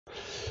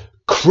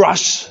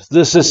Crush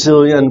the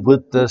Sicilian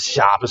with the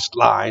sharpest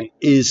line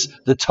is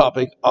the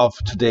topic of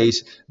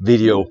today's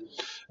video.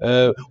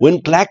 When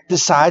Black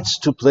decides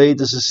to play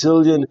the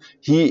Sicilian,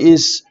 he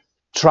is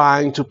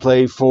trying to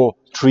play for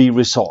 3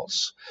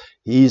 results.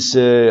 He's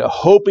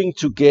hoping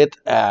to get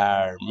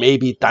a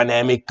maybe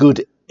dynamic,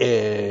 good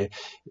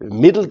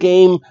middle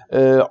game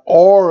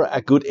or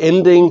a good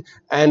ending,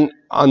 and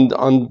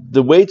on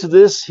the way to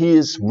this, he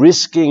is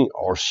risking,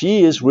 or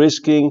she is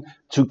risking,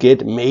 to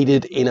get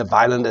mated in a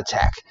violent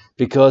attack,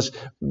 because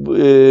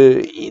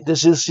the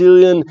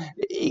Sicilian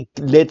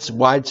lets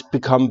whites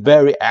become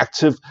very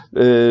active,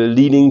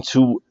 leading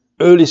to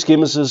early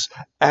skirmishes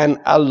and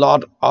a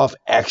lot of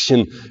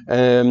action.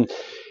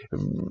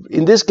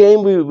 In this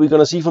game, we're going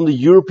to see from the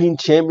European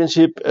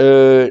Championship,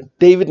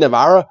 David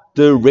Navara,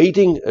 the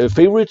rating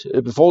favorite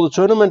before the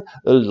tournament,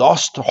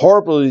 lost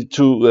horribly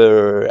to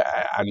a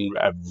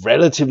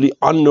relatively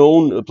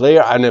unknown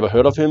player. I never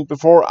heard of him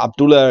before,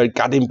 Abdulla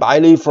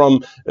Gadimbayli from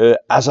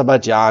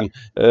Azerbaijan.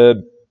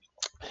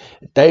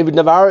 David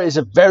Navara is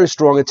a very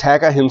strong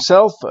attacker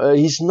himself.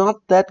 He's not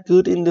that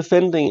good in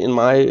defending, in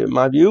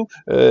my view,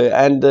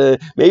 and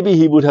maybe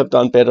he would have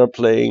done better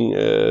playing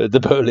the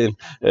Berlin,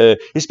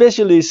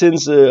 especially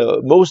since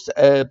most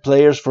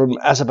players from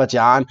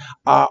Azerbaijan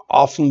are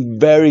often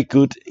very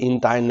good in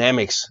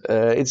dynamics.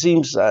 It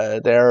seems I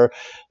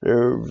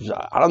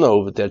don't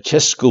know, their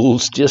chess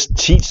schools just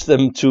teach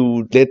them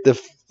to let the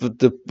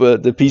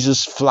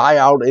pieces fly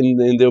out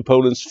in the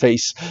opponent's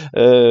face,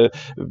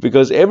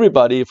 because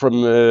everybody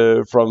from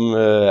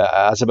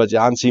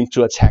Azerbaijan seems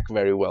to attack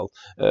very well,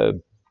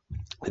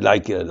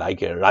 like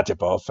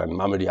Rajabov and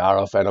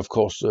Mamedyarov, and of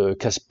course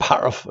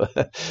Kasparov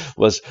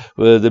was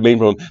the main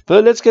problem.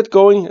 But let's get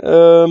going.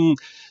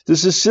 The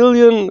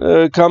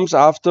Sicilian comes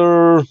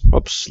after.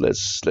 Oops,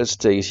 let's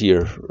take it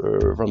here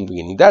from the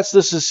beginning. That's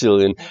the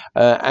Sicilian,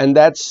 and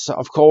that's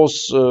of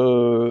course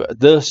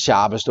the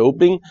sharpest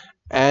opening.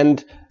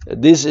 And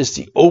this is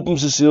the open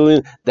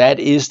Sicilian. That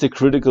is the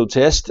critical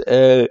test.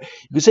 You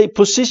could say,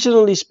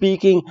 positionally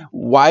speaking,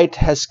 white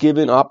has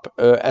given up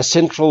a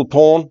central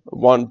pawn,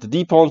 the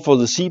D pawn for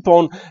the C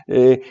pawn,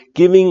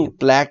 giving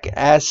black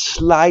a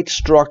slight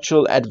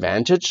structural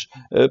advantage,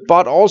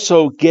 but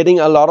also getting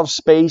a lot of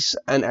space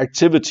and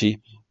activity.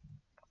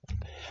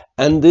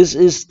 And this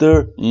is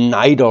the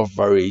Knight-off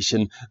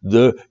variation,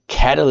 the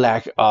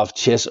Cadillac of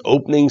chess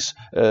openings,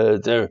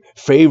 the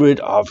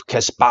favorite of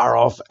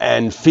Kasparov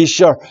and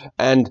Fischer,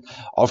 and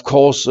of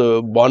course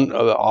one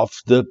of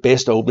the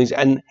best openings.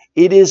 And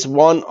it is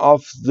one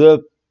of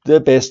the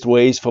best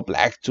ways for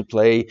black to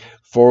play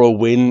for a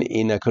win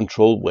in a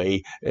controlled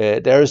way.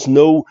 There is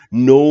no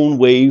known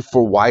way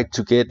for white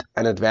to get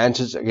an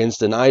advantage against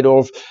the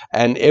Knight-off,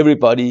 and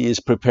everybody is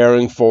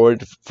preparing for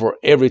it for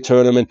every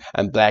tournament,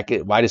 and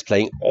white is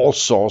playing all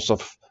sorts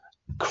of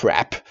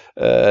crap.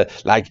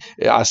 Like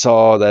I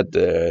saw that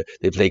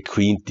they play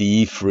Queen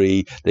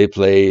D3, they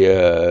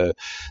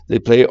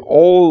play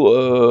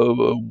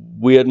all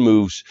weird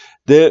moves.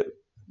 The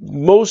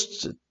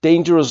most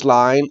dangerous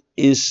line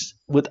is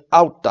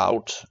without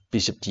doubt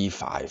Bishop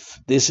D5.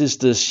 This is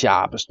the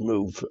sharpest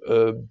move,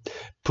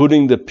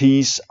 putting the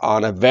piece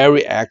on a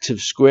very active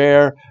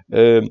square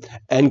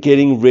and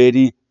getting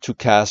ready to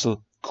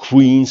castle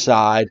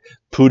queenside,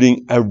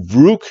 putting a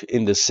rook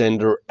in the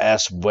center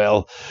as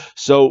well.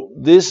 So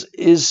this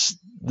is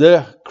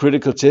the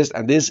critical test,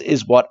 and this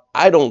is what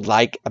I don't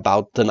like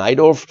about the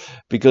Knight-off,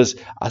 because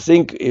I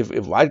think if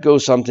white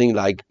goes something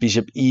like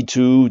Bishop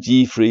E2,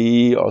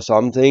 G3 or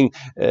something,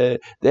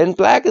 then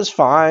black is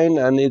fine,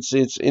 and it's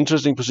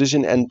interesting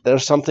position, and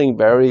there's something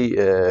very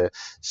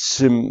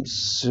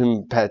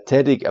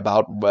sympathetic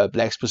about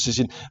black's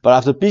position. But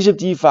after Bishop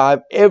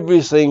D5,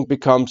 everything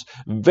becomes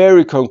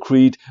very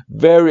concrete,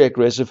 very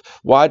aggressive.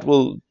 White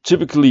will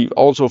typically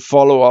also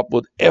follow up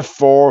with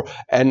F4,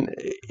 and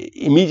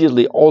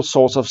immediately all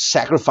sorts of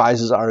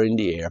sacrifices are in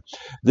the air.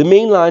 The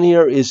main line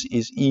here is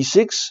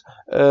E6,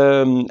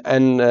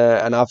 and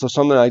after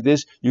something like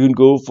this, you can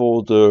go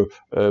for the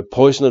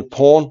poisoned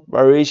pawn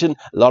variation.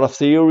 A lot of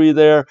theory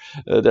there.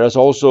 There's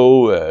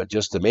also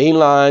just the main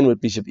line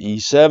with Bishop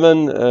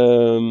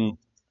E7.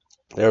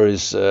 There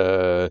is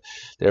the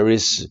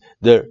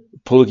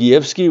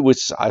Pologievsky,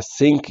 which I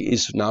think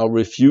is now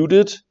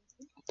refuted,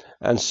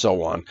 and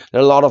so on. There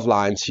are a lot of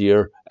lines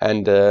here,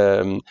 and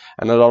a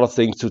lot of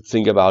things to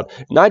think about.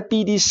 Knight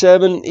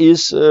BD7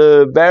 is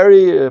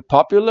very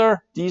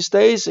popular these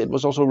days. It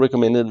was also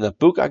recommended in a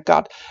book I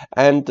got,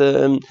 and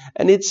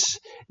it's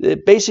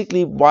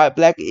basically why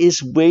black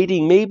is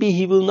waiting. Maybe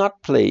he will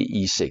not play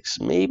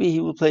E6. Maybe he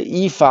will play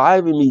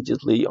E5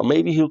 immediately, or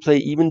maybe he'll play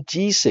even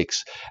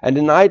G6, and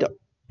the knight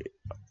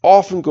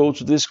often go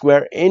to this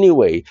square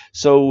anyway.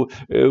 So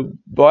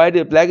black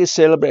is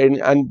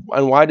celebrating, and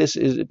black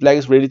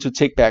is ready to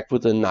take back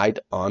with the knight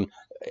on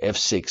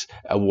F6,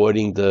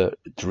 avoiding the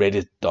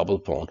dreaded double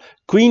pawn.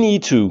 Queen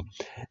E2,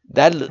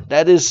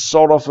 that is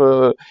sort of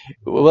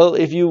well,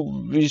 if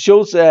you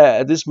show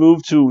this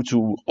move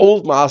to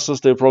old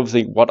masters, they'll probably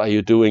think, what are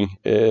you doing?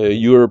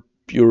 You're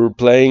you're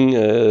playing,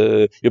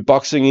 you're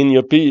boxing in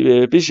your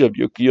bishop,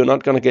 you're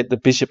not going to get the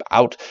bishop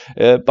out.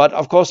 But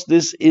of course,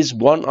 this is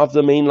one of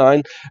the main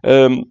line.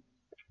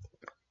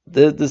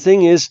 The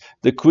thing is,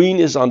 the queen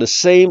is on the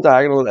same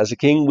diagonal as the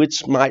king,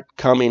 which might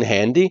come in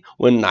handy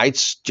when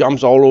knights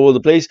jumps all over the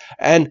place,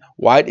 and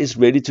white is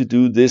ready to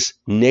do this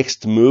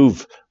next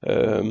move,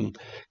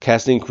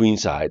 casting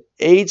queenside.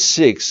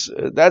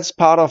 h6, that's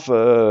part of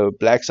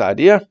black's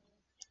idea.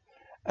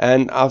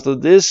 And after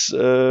this,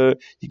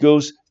 he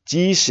goes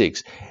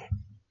g6.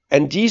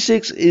 And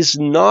g6 is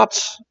not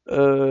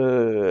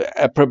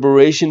a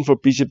preparation for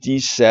bishop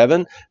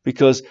d7,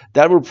 because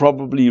that will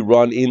probably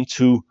run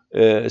into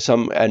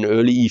an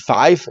early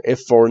e5,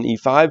 f4 and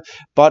e5,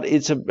 but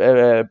it's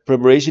a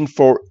preparation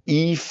for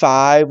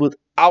e5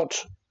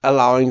 without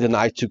allowing the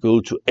knight to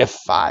go to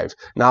f5.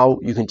 Now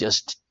you can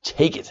just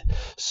take it.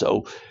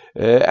 So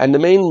and the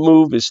main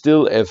move is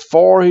still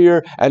f4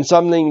 here, and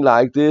something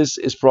like this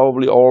is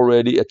probably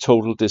already a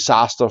total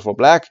disaster for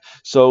black,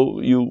 so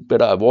you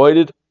better avoid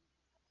it.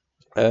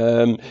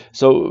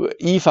 So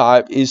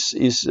e5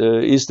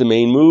 is the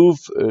main move,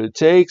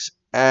 takes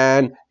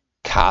and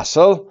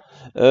castle,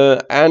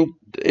 and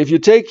if you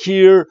take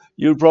here,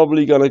 you're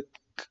probably gonna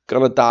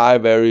die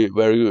very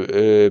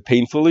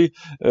painfully,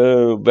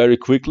 very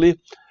quickly.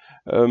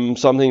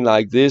 Something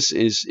like this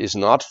is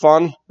not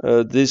fun.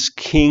 This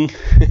king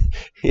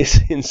is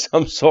in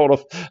some sort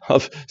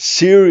of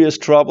serious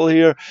trouble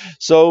here.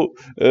 So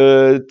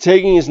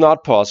taking is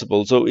not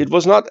possible. So it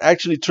was not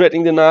actually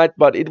threatening the knight,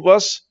 but it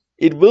will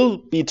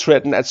be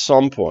threatened at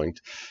some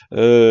point.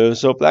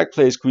 So black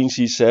plays queen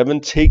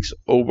c7, takes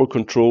over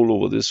control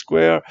over this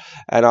square,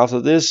 and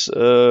after this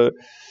he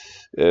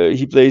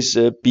plays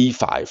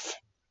b5.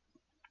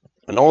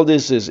 And all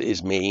this is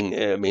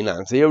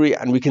mainline theory,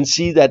 and we can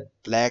see that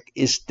black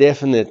is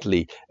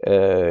definitely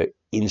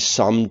in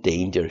some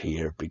danger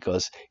here,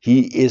 because he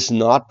is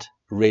not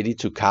ready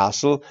to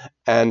castle,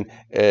 and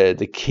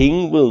the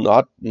king will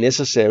not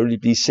necessarily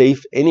be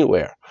safe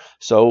anywhere.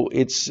 So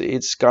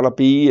it's gonna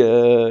be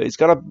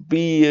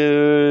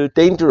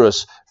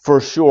dangerous for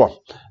sure.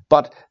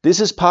 But this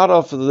is part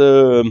of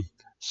the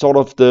sort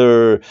of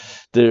the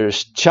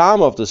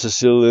charm of the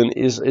Sicilian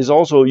is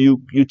also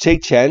you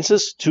take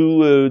chances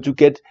to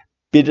get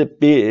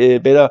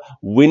better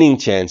winning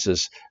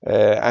chances,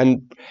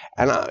 and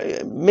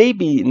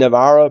maybe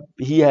Navara,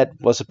 he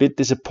was a bit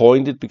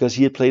disappointed because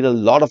he had played a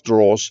lot of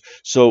draws,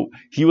 so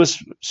he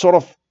was sort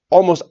of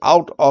almost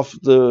out of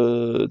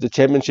the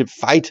championship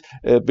fight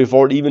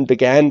before it even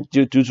began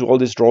due to all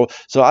this draw.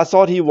 So I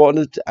thought he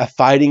wanted a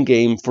fighting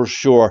game for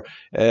sure,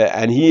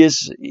 and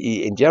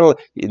in general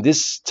in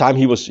this time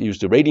he was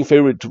the rating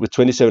favorite with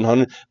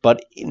 2700,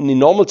 but in the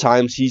normal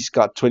times he's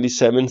got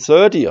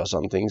 2730 or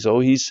something. So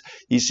he's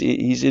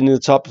in the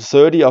top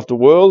 30 of the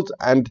world,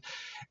 and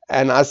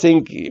I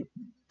think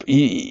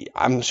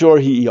I'm sure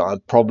he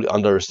probably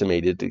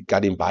underestimated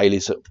Gadimbayli,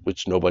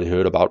 which nobody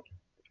heard about.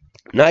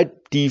 Knight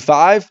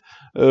d5,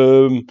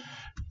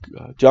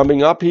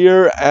 jumping up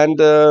here, and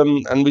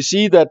we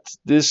see that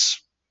this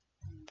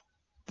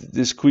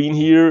queen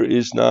here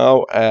is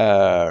now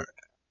a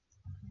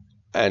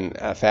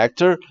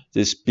factor.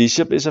 This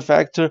bishop is a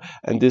factor,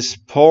 and this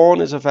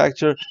pawn is a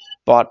factor.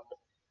 But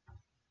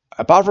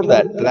apart from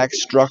that,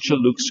 black's structure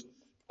looks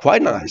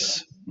quite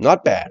nice,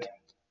 not bad.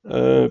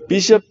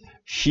 Bishop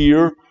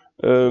here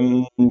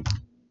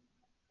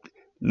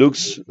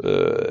looks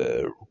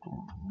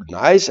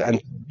nice,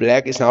 and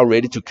black is now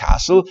ready to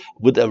castle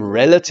with a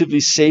relatively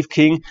safe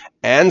king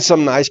and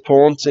some nice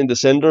pawns in the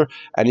center.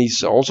 And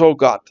he's also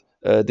got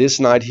this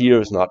knight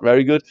here is not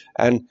very good,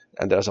 and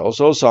there's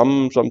also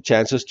some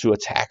chances to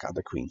attack on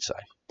the queen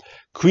side.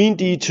 Queen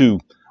d2.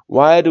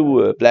 Why do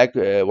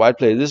white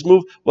play this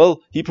move?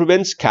 Well, he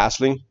prevents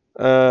castling,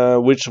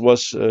 which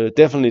was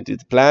definitely the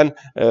plan.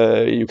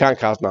 You can't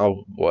cast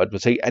now, what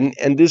would take,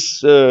 and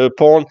this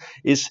pawn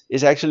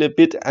is actually a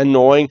bit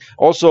annoying.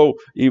 Also,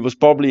 he was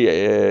probably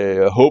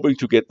hoping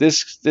to get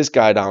this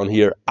guy down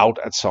here out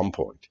at some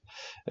point.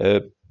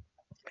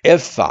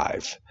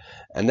 F5,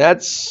 and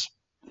that's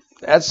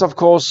of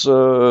course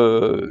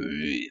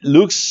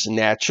looks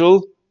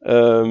natural.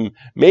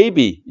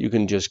 Maybe you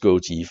can just go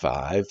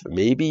g5,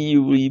 maybe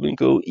you even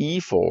go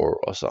e4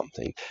 or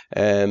something.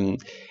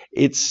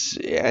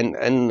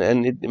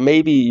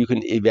 Maybe you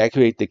can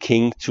evacuate the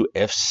king to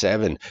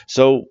f7.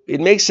 So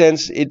it makes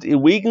sense. It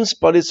weakens,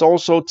 but it's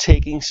also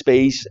taking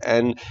space,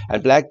 and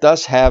black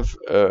does have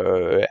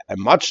a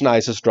much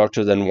nicer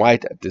structure than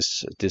white at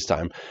this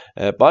time.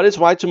 But it's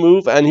white to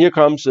move, and here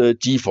comes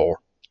g4,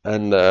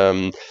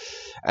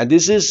 and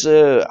this is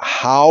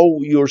how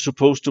you're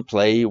supposed to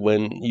play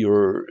when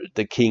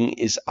the king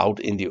is out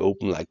in the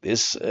open like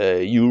this.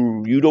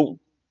 You don't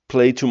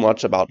play too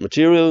much about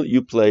material.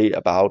 You play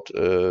about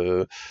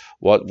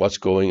what's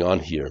going on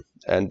here.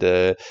 And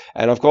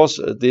of course,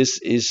 this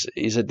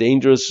is a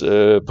dangerous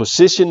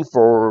position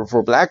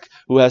for black,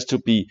 who has to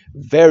be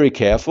very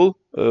careful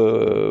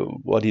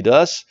what he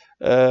does.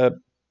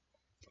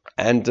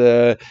 And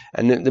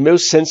the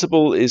most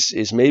sensible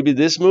is maybe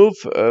this move.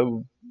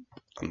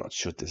 I'm not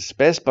sure this is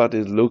best, but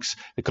it looks,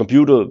 the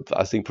computer,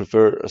 I think,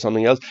 prefer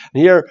something else.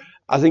 And here,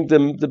 I think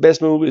the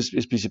best move is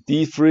bishop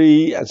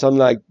d3, and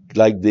something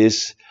like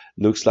this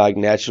looks like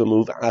natural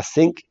move. I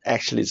think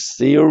actually it's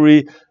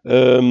theory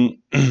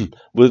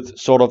with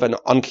sort of an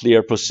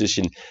unclear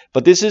position.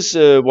 But this is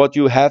what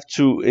you have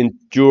to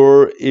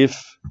endure if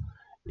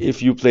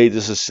you play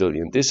the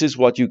Sicilian. This is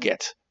what you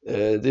get.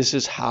 This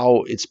is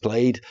how it's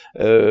played.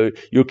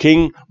 Your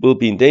king will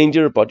be in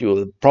danger, but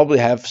you'll probably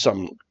have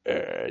some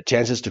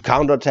chances to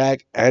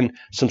counterattack and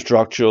some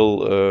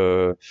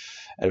structural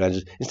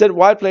advantages. Instead,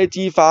 white played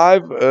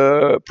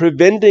d5,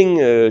 preventing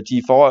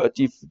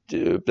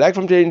black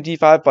from taking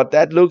d5, but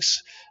that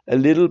looks a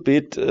little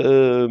bit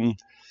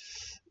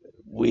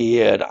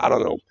weird. I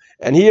don't know.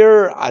 And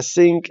here, I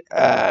think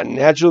a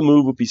natural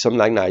move would be something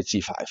like knight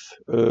c5.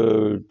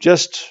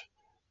 Just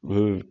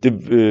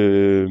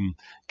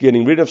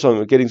getting rid of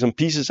getting some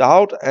pieces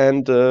out,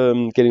 and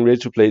getting ready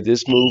to play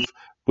this move,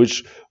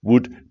 which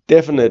would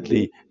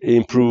definitely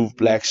improve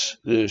black's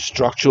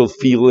structural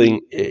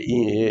feeling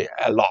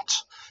a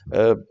lot.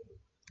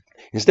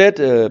 Instead,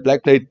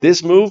 black played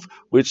this move,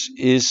 which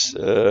is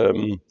a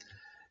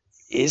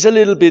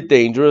little bit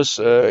dangerous.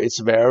 It's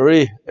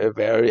very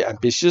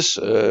ambitious.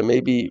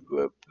 Maybe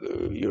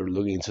you're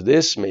looking into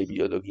this. Maybe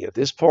you're looking at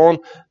this pawn.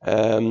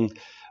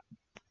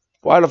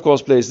 White, of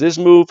course, plays this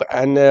move,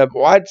 and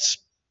White's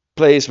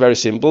play is very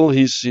simple.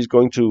 He's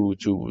going to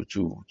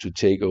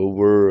take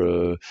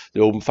over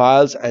the open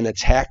files and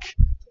attack.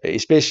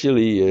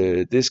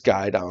 Especially this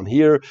guy down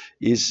here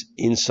is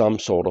in some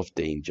sort of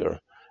danger.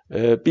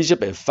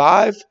 Bishop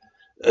f5.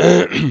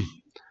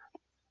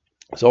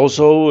 It's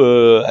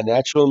also a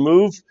natural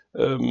move.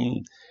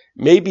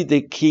 Maybe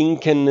the king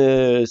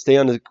can stay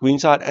on the queen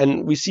side,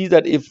 and we see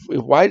that if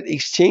white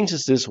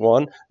exchanges this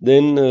one,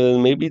 then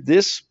maybe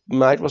this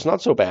knight was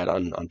not so bad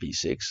on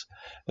b6.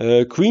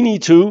 Queen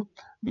e2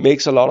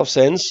 makes a lot of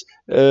sense.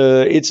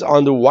 It's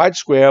on the white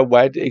square.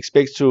 White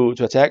expects to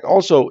attack.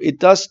 Also, it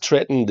does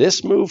threaten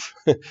this move,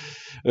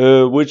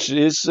 which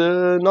is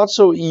not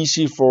so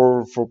easy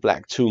for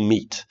black to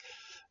meet.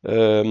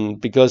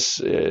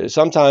 Because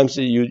sometimes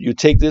you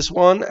take this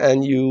one,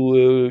 and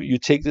you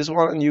take this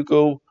one, and you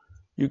go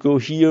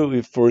here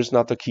if, for instance,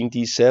 after king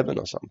d7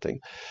 or something.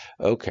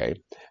 Okay,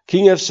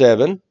 king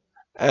f7,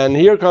 and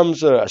here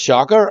comes a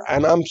shocker,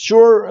 and I'm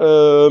sure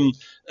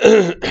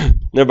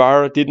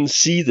Navara didn't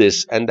see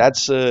this, and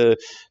that's a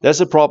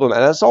problem,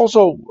 and that's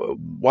also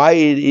why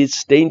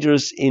it's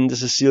dangerous in the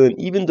Sicilian.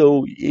 Even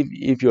though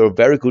if you're a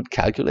very good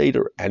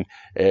calculator, and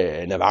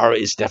Navara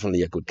is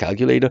definitely a good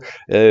calculator,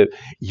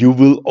 you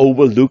will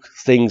overlook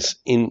things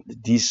in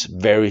these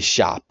very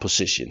sharp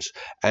positions.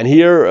 And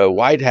here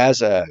white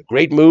has a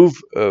great move,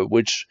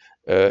 which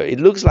it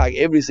looks like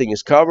everything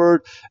is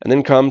covered, and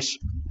then comes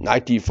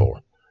knight d4.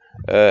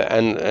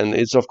 And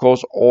it's of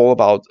course all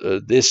about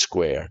this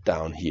square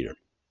down here,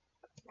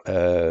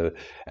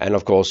 and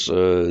of course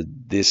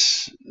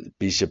this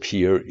bishop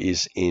here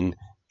is in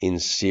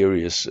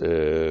serious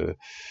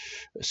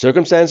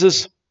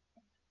circumstances.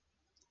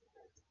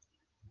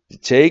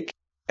 Take,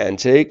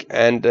 and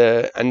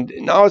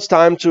now it's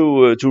time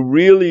to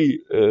really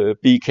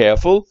be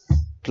careful.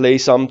 Play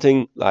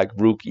something like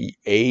rook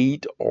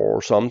e8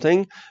 or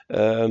something,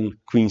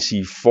 queen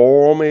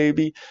c4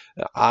 maybe,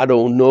 I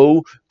don't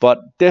know, but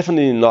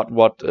definitely not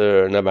what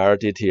Navara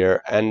did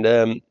here. And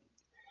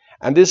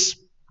it's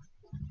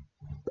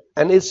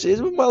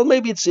well,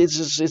 maybe it's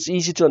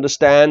easy to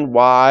understand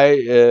why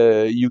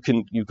you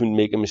can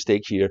make a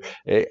mistake here.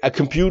 A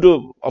computer,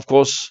 of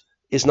course,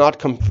 is not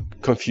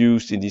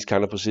confused in these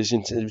kind of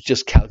positions. It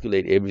just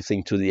calculate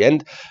everything to the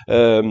end.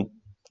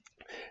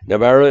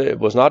 Navara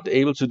was not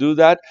able to do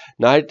that.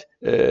 Knight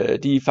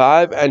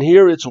d5, and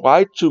here it's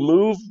white to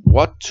move,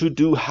 what to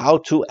do, how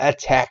to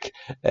attack.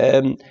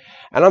 And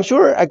I'm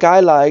sure a guy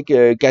like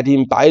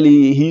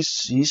Gadimbayli,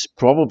 he's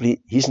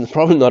probably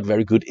not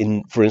very good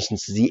in, for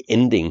instance, the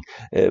ending.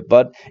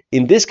 But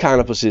in this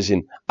kind of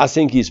position, I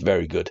think he's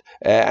very good.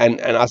 And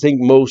I think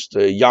most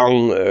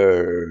young,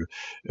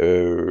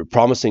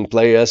 promising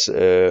players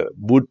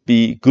would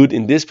be good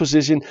in this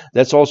position.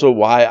 That's also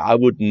why I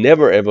would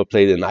never ever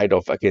play the knight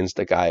off against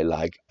a guy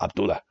like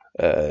Abdulla.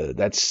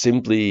 That's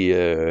simply,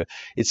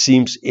 it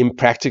seems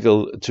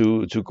impractical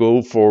to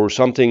go for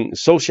something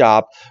so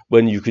sharp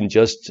when you can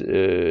just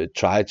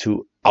try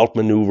to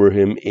outmaneuver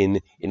him in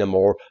a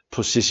more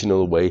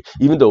positional way,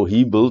 even though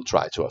he will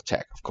try to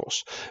attack, of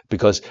course,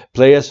 because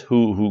players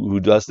who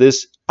does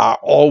this are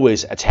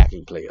always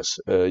attacking players.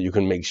 You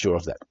can make sure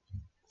of that.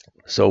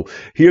 So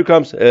here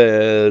comes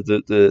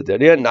the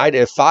idea, knight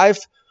f5,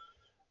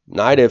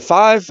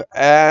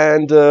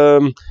 and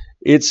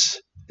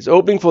it's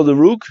opening for the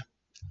rook.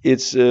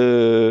 It's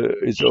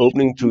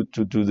opening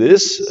to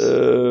this,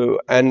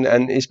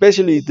 and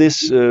especially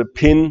this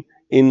pin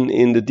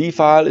in the d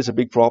file is a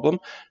big problem.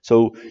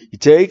 So he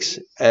takes,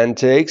 and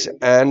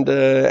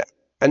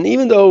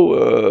even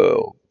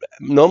though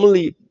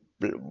normally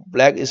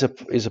black is a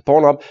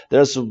pawn up,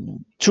 there's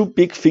two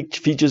big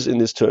features in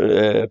this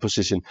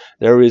position.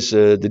 There is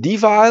the d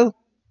file,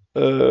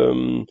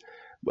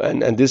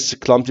 and this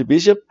clumsy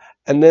bishop,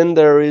 and then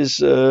there is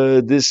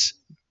this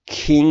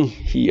king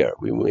here.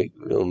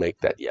 We'll make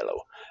that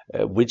yellow,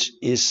 which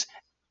is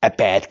a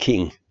bad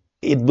king.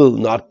 It will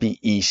not be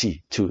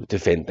easy to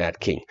defend that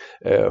king,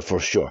 for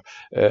sure.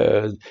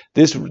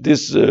 This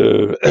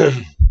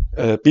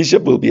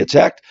bishop will be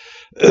attacked.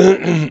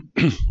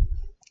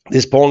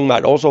 This pawn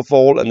might also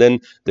fall, and then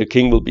the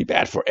king will be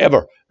bad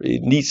forever.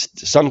 It needs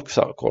some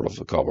sort of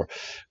a cover.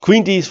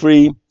 Queen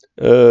d3,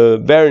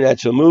 very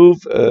natural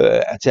move,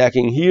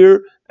 attacking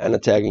here and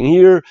attacking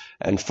here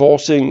and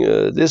forcing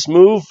this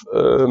move.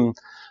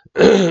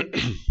 And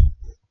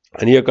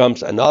here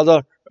comes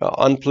another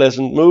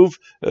unpleasant move,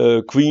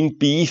 Queen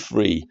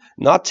b3,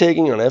 not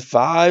taking on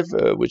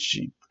f5, which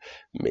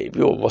maybe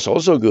was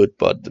also good,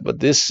 but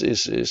this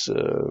is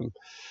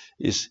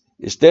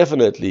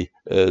definitely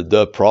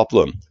the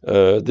problem.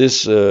 And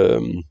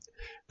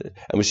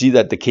we see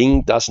that the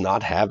king does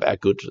not have a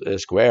good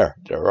square.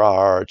 There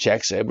are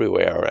checks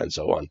everywhere and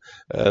so on.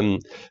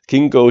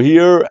 King go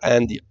here,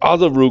 and the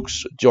other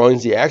rooks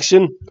joins the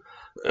action.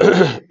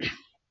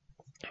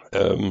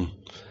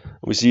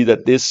 We see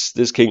that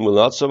this king will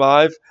not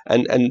survive,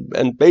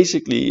 and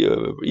basically,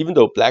 even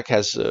though black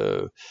has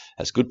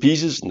good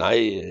pieces,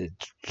 3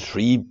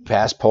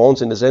 passed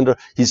pawns in the center,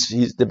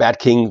 the bad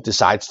king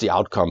decides the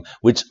outcome,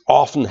 which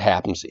often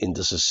happens in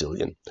the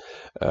Sicilian.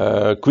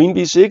 Queen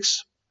b6,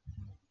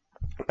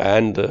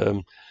 and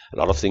a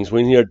lot of things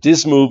win here.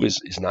 This move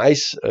is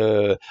nice.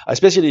 I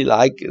especially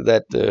like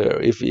that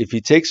if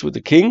he takes with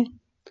the king,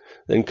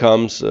 then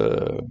comes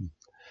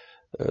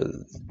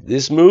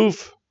this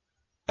move,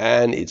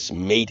 and it's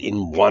made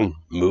in one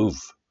move.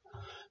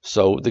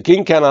 So the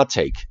king cannot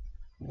take.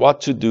 What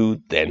to do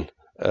then?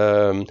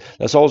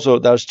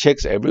 There's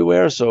checks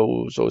everywhere,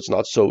 so it's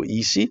not so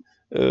easy.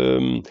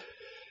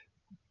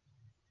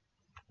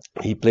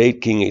 He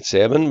played king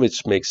h7,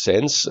 which makes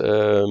sense.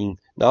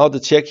 Now the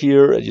check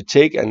here, you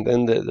take, and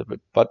then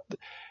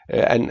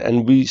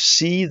and we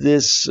see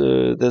this.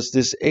 There's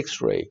this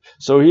X-ray.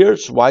 So here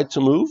it's white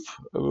to move.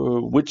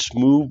 Which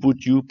move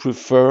would you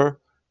prefer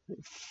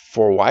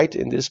for white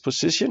in this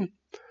position?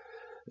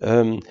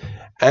 And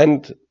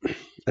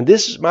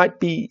this might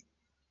be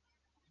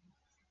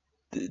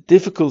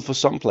difficult for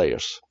some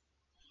players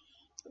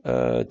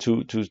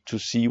to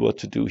see what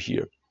to do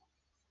here.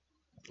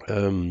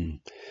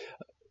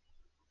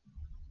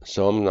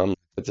 So I'm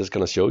just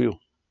gonna show you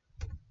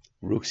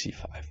rook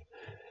c5,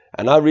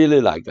 and I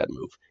really like that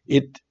move.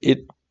 It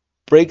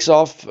breaks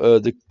off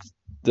the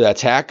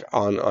attack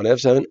on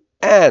f7,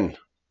 and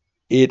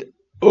it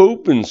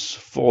opens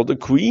for the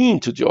queen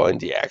to join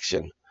the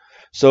action.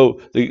 So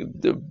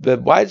the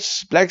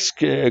black's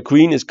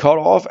queen is cut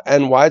off,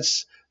 and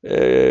white's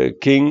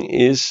king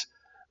is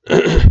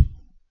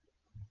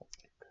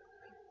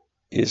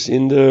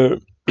in the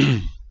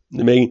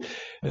making.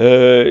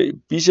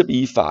 Bishop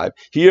e5.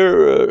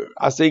 Here,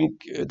 I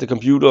think the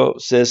computer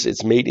says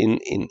it's made in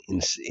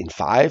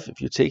 5.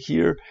 If you take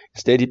here,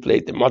 instead he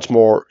played the much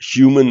more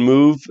human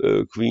move,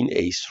 Queen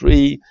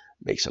a3.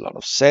 Makes a lot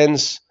of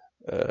sense.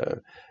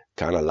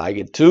 Kind of like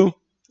it too.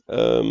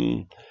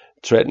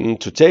 Threaten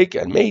to take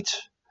and mate.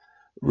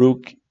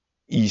 Rook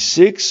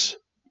e6.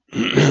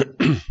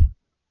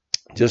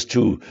 Just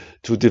to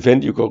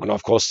defend, you can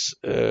of course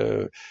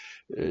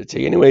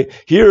take anyway.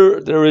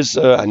 Here there is,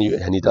 and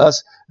he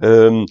does.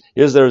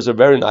 Yes, there is a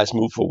very nice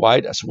move for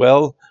white as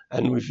well.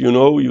 And if you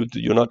know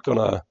you're not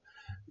gonna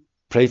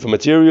play for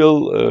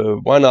material,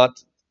 why not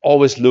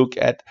always look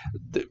at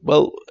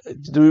do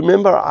you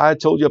remember I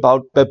told you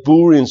about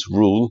Baburian's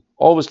rule?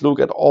 Always look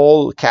at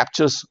all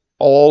captures,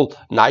 all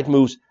knight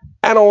moves,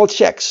 and all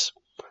checks.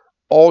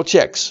 All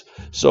checks.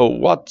 So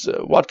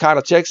what kind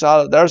of checks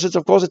are there? There's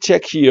of course a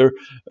check here,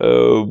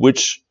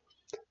 which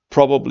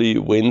probably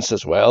wins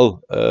as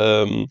well.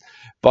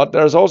 But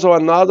there's also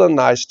another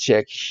nice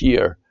check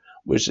here,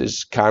 which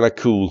is kind of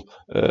cool,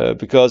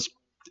 because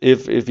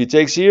if he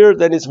takes here,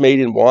 then it's made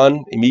in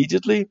 1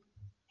 immediately.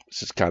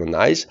 This is kind of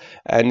nice.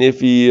 And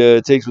if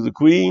he takes with the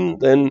queen,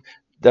 then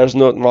there's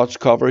not much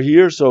cover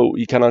here, so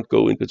you cannot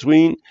go in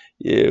between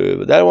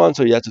that one.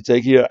 So you have to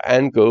take here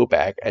and go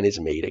back, and it's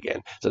mate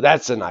again. So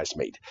that's a nice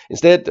mate.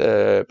 Instead,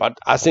 but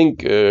I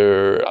think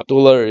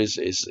Abdulla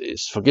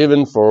is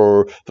forgiven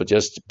for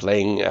just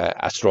playing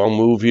a strong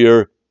move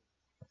here.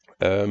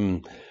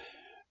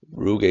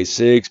 Rook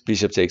a6,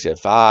 bishop takes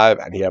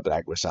f5, and here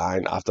black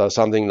resign. After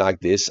something like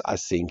this, I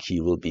think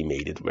he will be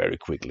mated very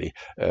quickly.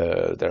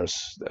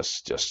 There's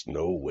just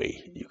no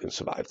way you can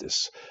survive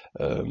this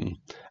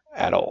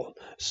at all.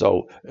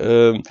 So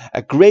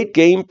a great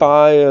game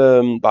by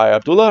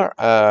Abdulla,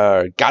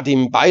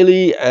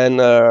 Gadimbayli, and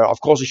of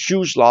course a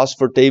huge loss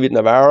for David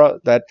Navara,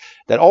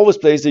 that always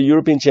plays the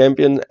European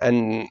champion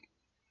and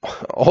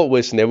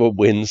always never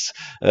wins,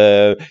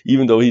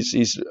 even though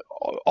he's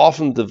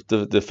often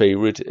the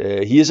favorite.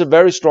 He is a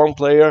very strong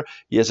player.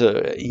 He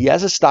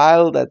has a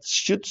style that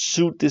should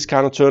suit this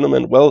kind of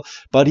tournament well,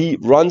 but he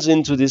runs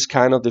into this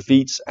kind of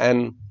defeats,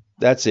 and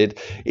That's it.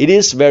 It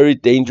is very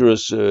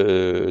dangerous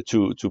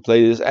to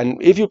play this,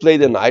 and if you play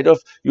the knight off,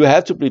 you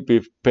have to be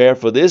prepared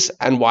for this.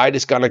 And white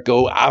is gonna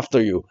go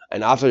after you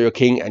and after your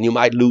king, and you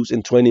might lose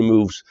in 20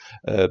 moves.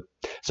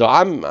 So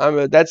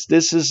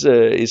this is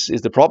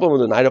the problem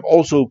with the knight off.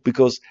 Also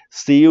because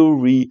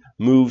theory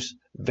moves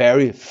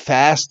very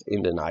fast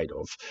in the knight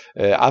off.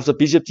 After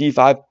bishop d5,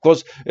 of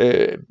course,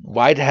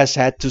 white has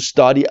had to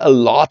study a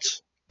lot.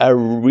 A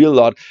real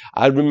lot.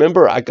 I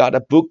remember I got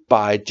a book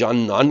by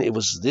John Nunn. It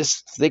was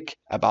this thick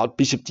about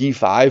bishop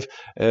d5,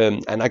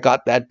 and I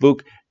got that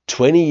book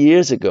 20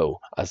 years ago,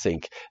 I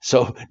think.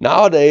 So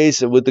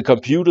nowadays, with the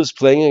computers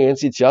playing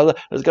against each other,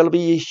 there's going to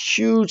be a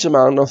huge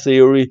amount of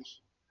theory.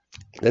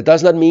 That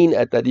does not mean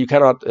that you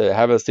cannot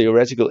have a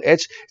theoretical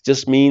edge. It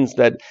just means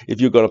that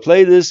if you're going to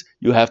play this,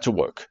 you have to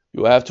work.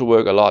 You have to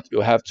work a lot.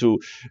 You have to,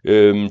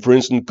 for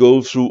instance,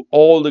 go through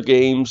all the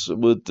games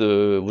with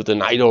the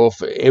knight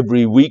off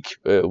every week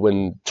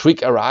when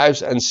trick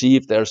arrives, and see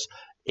if there's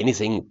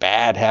anything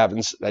bad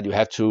happens that you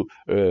have to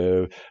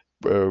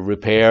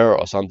repair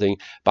or something.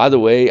 By the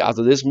way,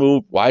 after this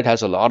move, white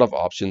has a lot of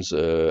options.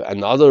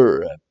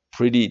 Another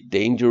pretty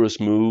dangerous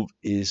move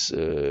is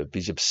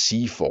bishop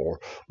c4,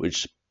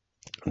 which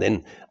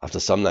then after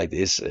something like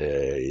this,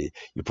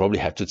 you probably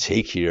have to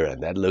take here,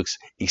 and that looks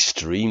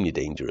extremely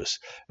dangerous.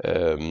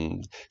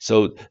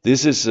 So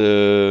this is,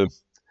 you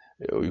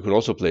can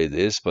also play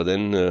this, but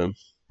then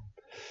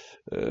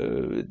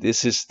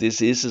this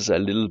is a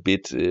little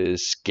bit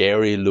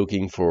scary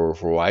looking for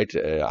white.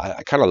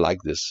 I kind of like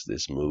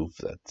this move.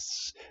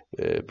 That's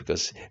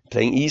because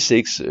playing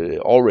e6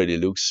 already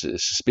looks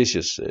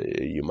suspicious.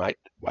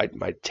 White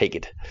might take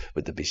it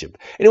with the bishop.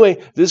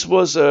 Anyway, this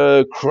was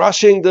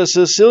Crushing the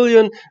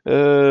Sicilian.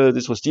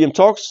 This was DM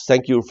Talks.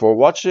 Thank you for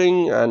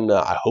watching, and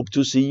I hope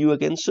to see you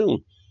again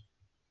soon.